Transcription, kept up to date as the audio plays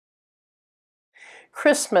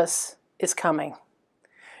Christmas is coming.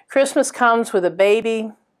 Christmas comes with a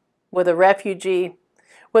baby, with a refugee,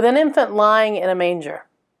 with an infant lying in a manger.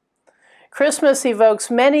 Christmas evokes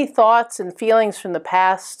many thoughts and feelings from the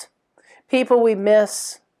past, people we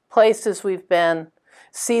miss, places we've been,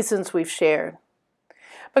 seasons we've shared.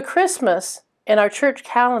 But Christmas, in our church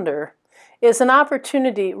calendar, is an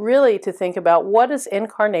opportunity really to think about, what does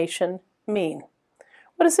incarnation mean?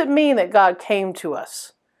 What does it mean that God came to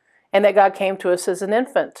us? And that God came to us as an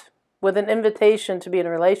infant, with an invitation to be in a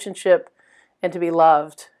relationship and to be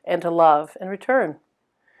loved and to love in return.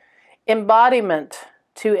 Embodiment,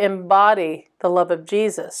 to embody the love of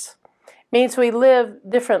Jesus, means we live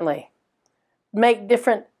differently, make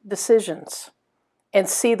different decisions, and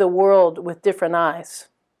see the world with different eyes.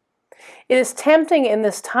 It is tempting in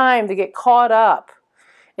this time to get caught up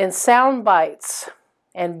in sound bites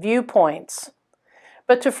and viewpoints,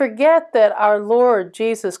 but to forget that our Lord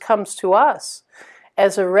Jesus comes to us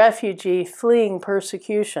as a refugee fleeing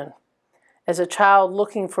persecution, as a child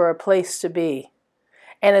looking for a place to be,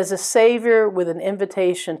 and as a Savior with an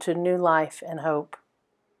invitation to new life and hope.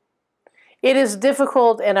 It is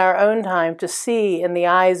difficult in our own time to see in the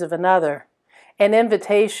eyes of another an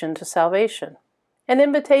invitation to salvation, an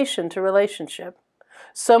invitation to relationship.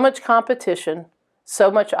 So much competition,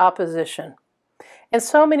 so much opposition, and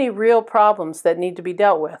so many real problems that need to be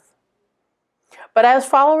dealt with. But as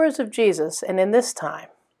followers of Jesus, and in this time,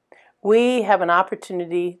 we have an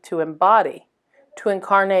opportunity to embody, to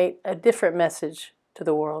incarnate a different message to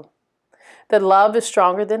the world. That love is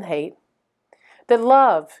stronger than hate. That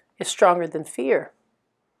love is stronger than fear.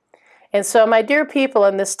 And so, my dear people,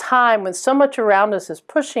 in this time when so much around us is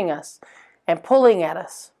pushing us and pulling at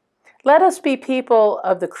us, let us be people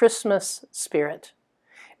of the Christmas spirit.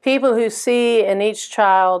 People who see in each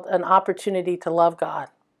child an opportunity to love God.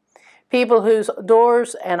 People whose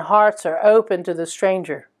doors and hearts are open to the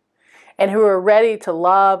stranger, and who are ready to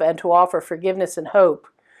love and to offer forgiveness and hope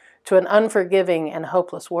to an unforgiving and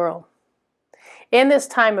hopeless world. In this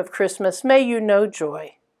time of Christmas, may you know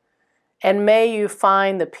joy, and may you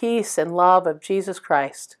find the peace and love of Jesus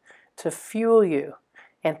Christ to fuel you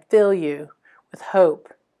and fill you with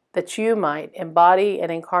hope, that you might embody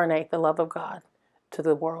and incarnate the love of God to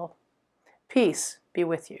the world. Peace be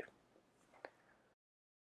with you.